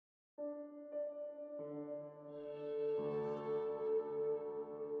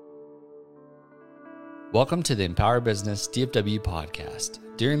Welcome to the Empower Business DFW podcast.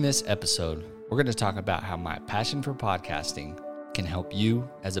 During this episode, we're going to talk about how my passion for podcasting can help you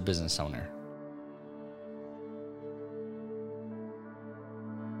as a business owner.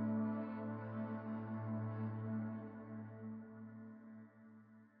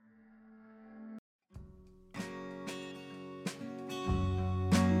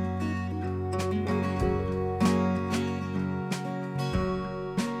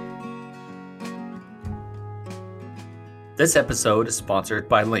 This episode is sponsored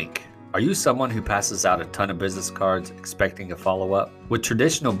by Link. Are you someone who passes out a ton of business cards expecting a follow-up? With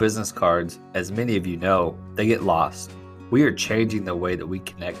traditional business cards, as many of you know, they get lost. We are changing the way that we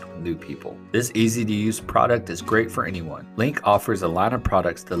connect with new people. This easy-to-use product is great for anyone. Link offers a line of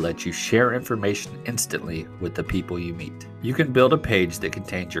products that let you share information instantly with the people you meet. You can build a page that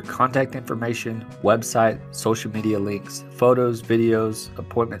contains your contact information, website, social media links, photos, videos,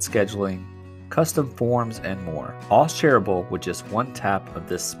 appointment scheduling, custom forms, and more, all shareable with just one tap of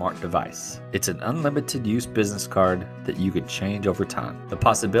this smart device. It's an unlimited use business card that you can change over time. The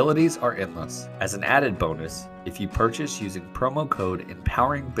possibilities are endless. As an added bonus, if you purchase using promo code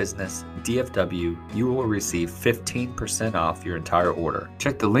EmpoweringBusinessDFW, you will receive 15% off your entire order.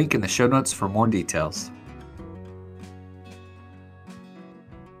 Check the link in the show notes for more details.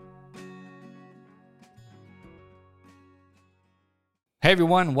 Hey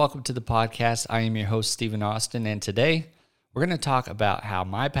everyone, welcome to the podcast. I am your host, Stephen Austin, and today we're going to talk about how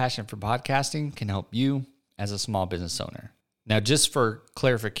my passion for podcasting can help you as a small business owner. Now, just for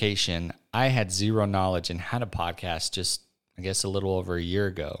clarification, I had zero knowledge in how to podcast just, I guess, a little over a year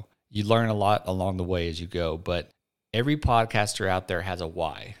ago. You learn a lot along the way as you go, but every podcaster out there has a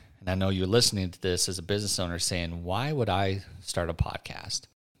why. And I know you're listening to this as a business owner saying, why would I start a podcast?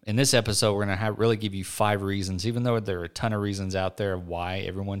 In this episode, we're going to really give you 5 reasons, even though there are a ton of reasons out there why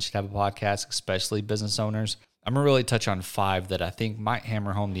everyone should have a podcast, especially business owners. I'm going to really touch on 5 that I think might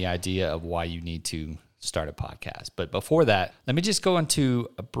hammer home the idea of why you need to start a podcast. But before that, let me just go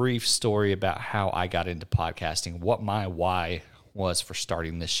into a brief story about how I got into podcasting, what my why was for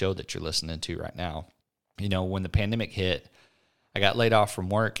starting this show that you're listening to right now. You know, when the pandemic hit, I got laid off from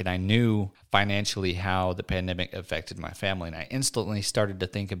work and I knew financially how the pandemic affected my family. And I instantly started to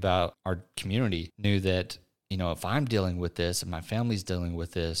think about our community, knew that, you know, if I'm dealing with this and my family's dealing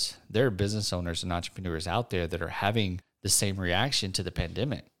with this, there are business owners and entrepreneurs out there that are having the same reaction to the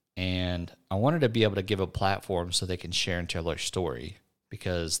pandemic. And I wanted to be able to give a platform so they can share and tell their story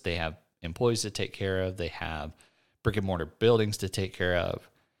because they have employees to take care of, they have brick and mortar buildings to take care of.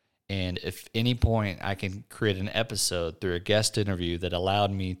 And if any point I can create an episode through a guest interview that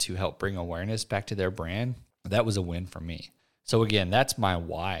allowed me to help bring awareness back to their brand, that was a win for me. So again, that's my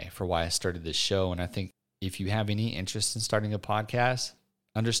why for why I started this show. And I think if you have any interest in starting a podcast,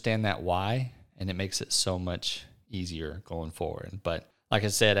 understand that why, and it makes it so much easier going forward. But like I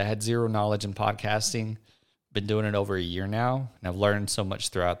said, I had zero knowledge in podcasting, been doing it over a year now, and I've learned so much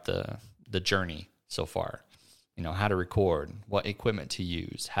throughout the journey so far. You know, how to record, what equipment to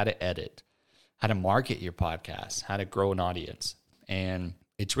use, how to edit, how to market your podcast, how to grow an audience. And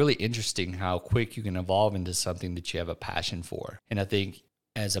it's really interesting how quick you can evolve into something that you have a passion for. And I think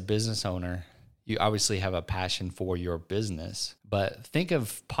as a business owner, you obviously have a passion for your business, but think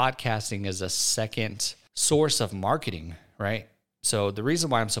of podcasting as a second source of marketing, right? So the reason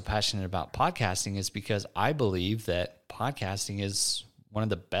why I'm so passionate about podcasting is because I believe that podcasting is one of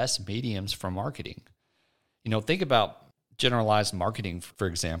the best mediums for marketing. You know, think about generalized marketing, for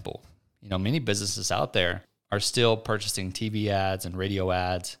example. You know, many businesses out there are still purchasing TV ads and radio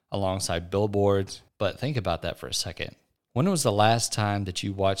ads alongside billboards. But think about that for a second. When was the last time that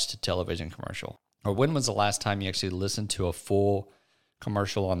you watched a television commercial? Or when was the last time you actually listened to a full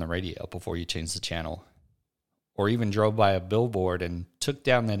commercial on the radio before you changed the channel? Or even drove by a billboard and took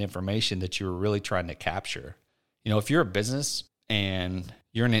down that information that you were really trying to capture? You know, if you're a business and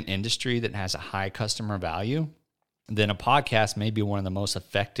you're in an industry that has a high customer value, then a podcast may be one of the most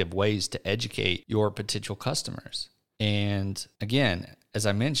effective ways to educate your potential customers. And again, as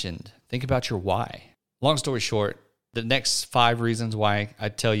I mentioned, think about your why. Long story short, the next 5 reasons why I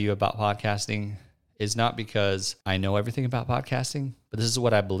tell you about podcasting is not because I know everything about podcasting, but this is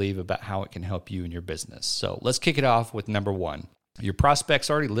what I believe about how it can help you in your business. So let's kick it off with number 1. Your prospects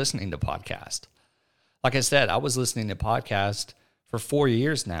already listening to podcast. Like I said, I was listening to podcast for 4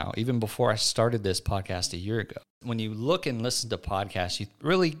 years now, even before I started this podcast a year ago. When you look and listen to podcasts, you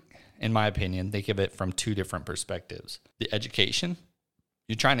really, in my opinion, think of it from 2 different perspectives. The education,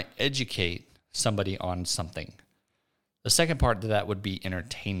 you're trying to educate somebody on something. The second part to that would be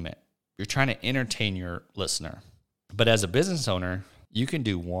entertainment. You're trying to entertain your listener. But as a business owner, you can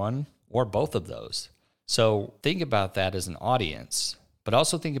do one or both of those. So think about that as an audience, but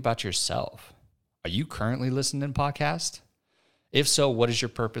also think about yourself. Are you currently listening to podcasts? If so, what is your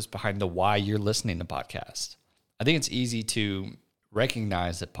purpose behind the why you're listening to podcasts? I think it's easy to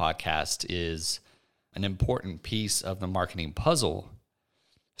recognize that podcast is an important piece of the marketing puzzle.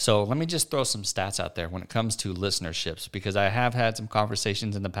 So let me just throw some stats out there when it comes to listenerships, because I have had some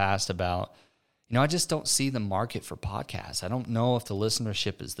conversations in the past about, I just don't see the market for podcasts. I don't know if the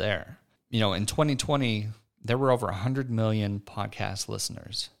listenership is there. In 2020, there were over 100 million podcast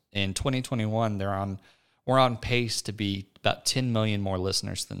listeners. In 2021, we're on pace to be about 10 million more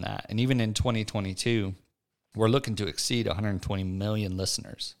listeners than that. And even in 2022, we're looking to exceed 120 million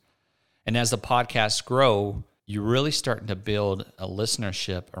listeners. And as the podcasts grow, you're really starting to build a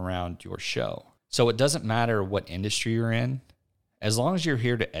listenership around your show. So it doesn't matter what industry you're in, as long as you're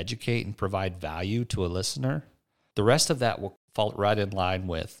here to educate and provide value to a listener, the rest of that will fall right in line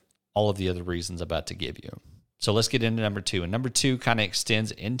with all of the other reasons I'm about to give you. So let's get into number 2. And number 2 kind of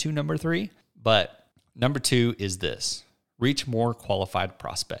extends into number 3, but number 2 is this: reach more qualified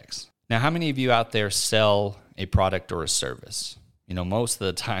prospects. Now, how many of you out there sell a product or a service? Most of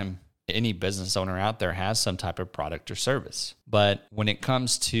the time, any business owner out there has some type of product or service. But when it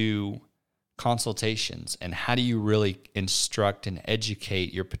comes to consultations and how do you really instruct and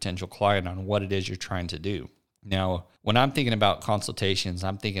educate your potential client on what it is you're trying to do? Now, when I'm thinking about consultations,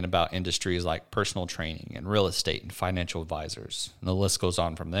 I'm thinking about industries like personal training and real estate and financial advisors. And the list goes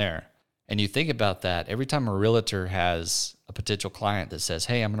on from there. And you think about that, every time a realtor has a potential client that says,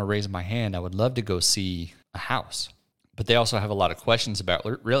 hey, I'm going to raise my hand, I would love to go see a house. But they also have a lot of questions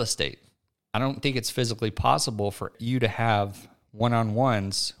about real estate. I don't think it's physically possible for you to have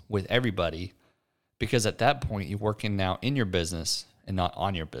one-on-ones with everybody, because at that point you're working now in your business and not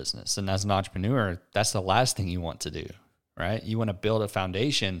on your business. And as an entrepreneur, that's the last thing you want to do, right? You want to build a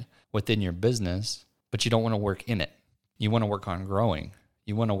foundation within your business, but you don't want to work in it. You want to work on growing.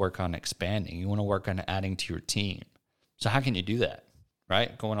 You want to work on expanding. You want to work on adding to your team. So how can you do that,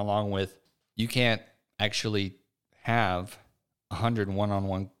 right? Going along with, you can't actually have 100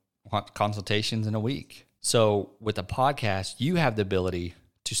 one-on-one consultations in a week. So with a podcast, you have the ability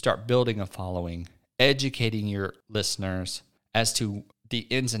to start building a following, educating your listeners as to the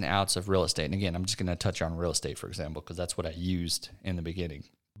ins and outs of real estate. And again, I'm just going to touch on real estate, for example, because that's what I used in the beginning.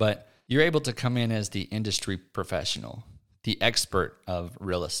 But you're able to come in as the industry professional, the expert of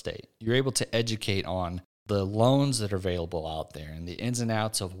real estate. You're able to educate on the loans that are available out there and the ins and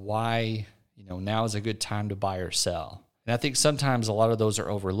outs of why, now is a good time to buy or sell. And I think sometimes a lot of those are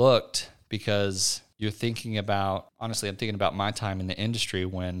overlooked because you're thinking about, honestly, I'm thinking about my time in the industry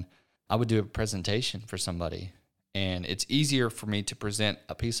when I would do a presentation for somebody. And it's easier for me to present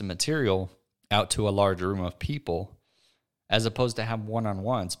a piece of material out to a large room of people as opposed to have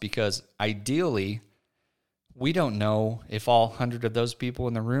one-on-ones, because ideally, we don't know if all 100 of those people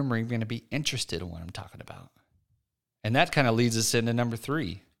in the room are even going to be interested in what I'm talking about. And that kind of leads us into number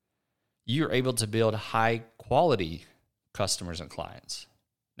 3. You're able to build high-quality customers and clients.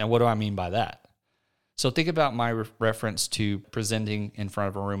 Now, what do I mean by that? So think about my reference to presenting in front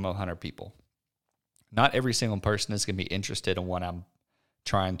of a room of 100 people. Not every single person is going to be interested in what I'm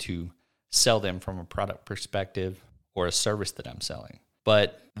trying to sell them from a product perspective or a service that I'm selling.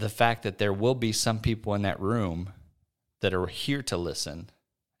 But the fact that there will be some people in that room that are here to listen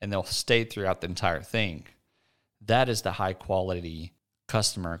and they'll stay throughout the entire thing, that is the high quality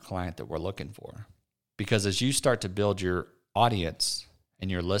customer or client that we're looking for. Because as you start to build your audience and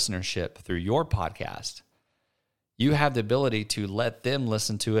your listenership through your podcast, you have the ability to let them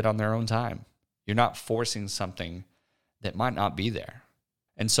listen to it on their own time. You're not forcing something that might not be there.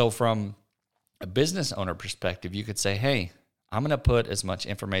 And so from a business owner perspective, you could say, hey, I'm going to put as much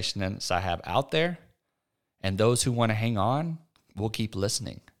information as I have out there, and those who want to hang on will keep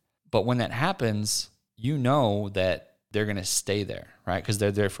listening. But when that happens, you know that they're going to stay there, right? Because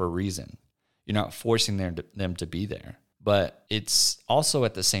they're there for a reason. You're not forcing them to be there. But it's also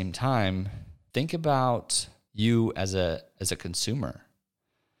at the same time, think about you as a consumer.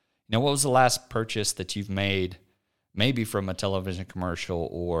 What was the last purchase that you've made, maybe from a television commercial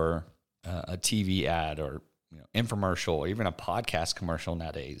or a TV ad or infomercial or even a podcast commercial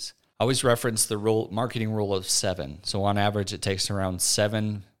nowadays? I always reference the marketing rule of 7. So on average, it takes around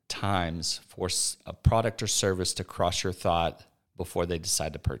 7 times for a product or service to cross your thought before they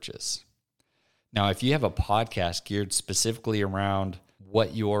decide to purchase. Now, if you have a podcast geared specifically around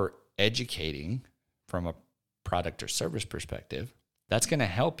what you're educating from a product or service perspective, that's going to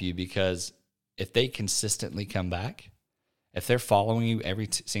help you, because if they consistently come back, if they're following you every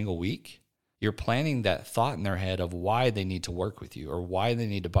single week, you're planting that thought in their head of why they need to work with you or why they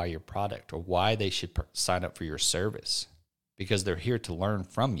need to buy your product or why they should sign up for your service, because they're here to learn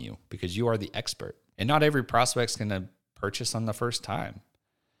from you because you are the expert. And not every prospect's going to purchase on the first time.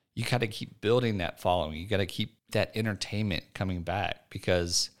 You got to keep building that following. You got to keep that entertainment coming back,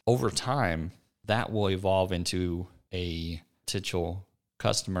 because over time that will evolve into a potential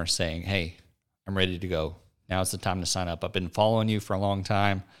customer saying, hey, I'm ready to go. Now's the time to sign up. I've been following you for a long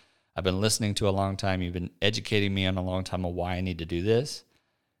time. I've been listening to a long time. You've been educating me on a long time of why I need to do this.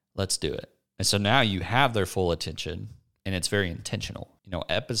 Let's do it. And so now you have their full attention, and it's very intentional.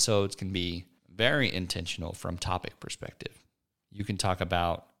 Episodes can be very intentional from topic perspective. You can talk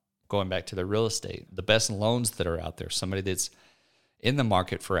about going back to the real estate, the best loans that are out there, somebody that's in the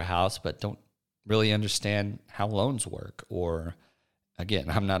market for a house but don't really understand how loans work. Or again,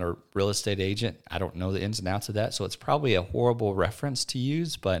 I'm not a real estate agent. I don't know the ins and outs of that. So it's probably a horrible reference to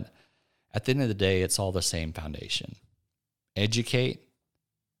use, but at the end of the day, it's all the same foundation. Educate,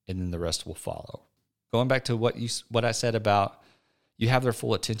 and then the rest will follow. Going back to what I said about you have their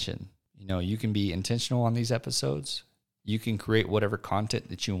full attention. You can be intentional on these episodes. You can create whatever content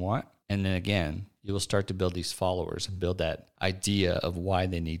that you want. And then again, you will start to build these followers and build that idea of why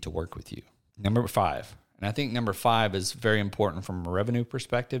they need to work with you. Number 5. And I think number 5 is very important from a revenue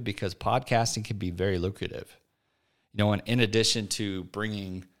perspective, because podcasting can be very lucrative. And in addition to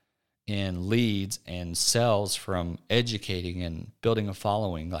bringing in leads and sales from educating and building a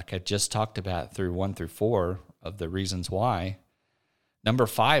following, like I just talked about through 1 through 4 of the reasons why, number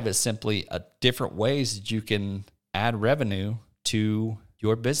 5 is simply different ways that you can add revenue to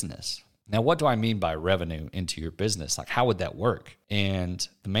your business. Now, what do I mean by revenue into your business? Like, how would that work? And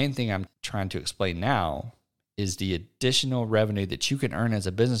the main thing I'm trying to explain now is the additional revenue that you can earn as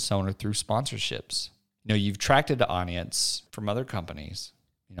a business owner through sponsorships. You've attracted the audience from other companies,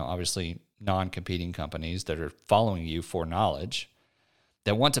 obviously non-competing companies that are following you for knowledge,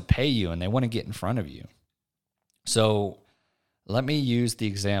 that want to pay you and they want to get in front of you. So let me use the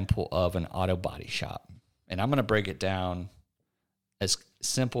example of an auto body shop. And I'm going to break it down as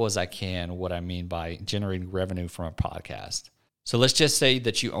simple as I can, what I mean by generating revenue from a podcast. So let's just say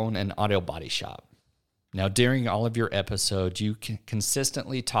that you own an auto body shop. Now, during all of your episodes, you can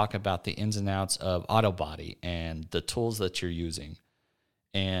consistently talk about the ins and outs of auto body and the tools that you're using.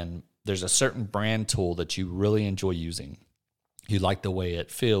 And there's a certain brand tool that you really enjoy using. You like the way it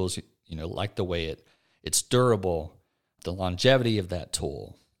feels, like the way it's durable, the longevity of that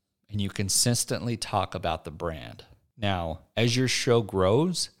tool. And you consistently talk about the brand. Now, as your show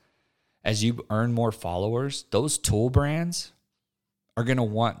grows, as you earn more followers, those tool brands are going to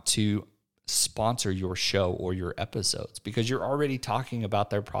want to sponsor your show or your episodes because you're already talking about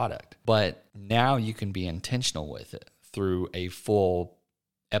their product. But now you can be intentional with it through a full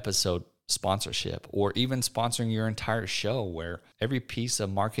episode sponsorship, or even sponsoring your entire show, where every piece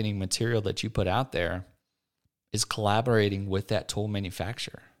of marketing material that you put out there is collaborating with that tool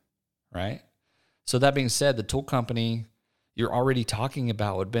manufacturer, right? So that being said, the tool company you're already talking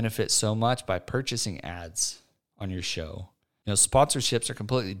about would benefit so much by purchasing ads on your show. Sponsorships are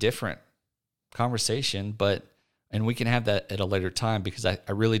completely different conversation, and we can have that at a later time, because I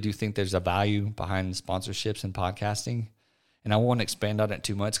really do think there's a value behind sponsorships in podcasting. And I won't expand on it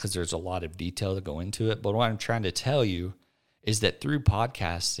too much because there's a lot of detail to go into it. But what I'm trying to tell you is that through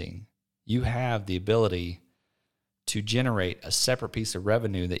podcasting, you have the ability to generate a separate piece of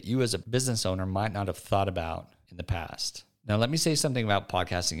revenue that you as a business owner might not have thought about in the past. Now, let me say something about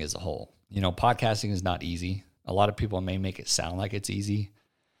podcasting as a whole. Podcasting is not easy. A lot of people may make it sound like it's easy,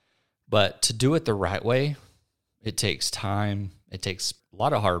 but to do it the right way, it takes time. It takes a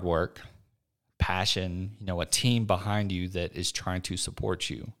lot of hard work, passion, a team behind you that is trying to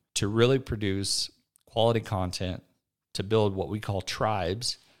support you to really produce quality content, to build what we call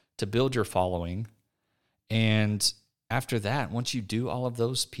tribes, to build your following. And after that, once you do all of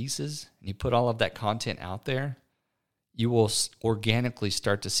those pieces and you put all of that content out there, you will organically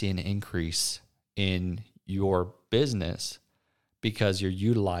start to see an increase in your business because you're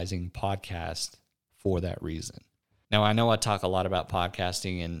utilizing podcasts for that reason. Now, I know I talk a lot about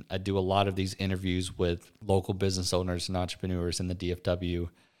podcasting, and I do a lot of these interviews with local business owners and entrepreneurs in the DFW.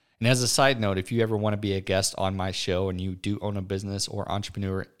 And as a side note, if you ever want to be a guest on my show and you do own a business or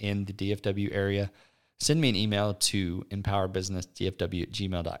entrepreneur in the DFW area, send me an email to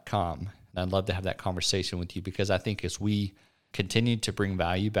empowerbusinessdfw@gmail.com. And I'd love to have that conversation with you, because I think as we continue to bring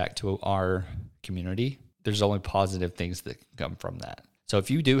value back to our community, there's only positive things that can come from that. So if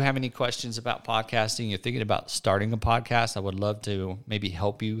you do have any questions about podcasting, you're thinking about starting a podcast, I would love to maybe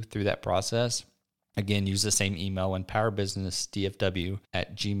help you through that process. Again, use the same email,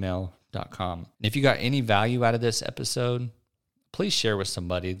 empowerbusinessdfw@gmail.com. And if you got any value out of this episode, please share with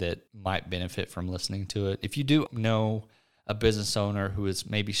somebody that might benefit from listening to it. If you do know a business owner who is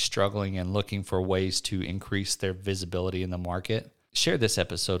maybe struggling and looking for ways to increase their visibility in the market, share this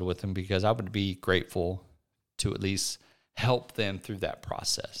episode with them, because I would be grateful to at least help them through that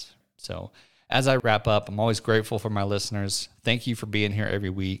process. So as I wrap up, I'm always grateful for my listeners. Thank you for being here every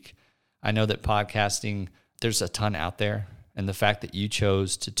week. I know that podcasting, there's a ton out there, and the fact that you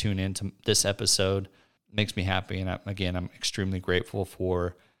chose to tune into this episode makes me happy. And I'm extremely grateful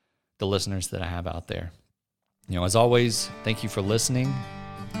for the listeners that I have out there. As always, thank you for listening.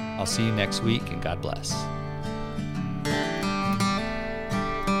 I'll see you next week, and God bless.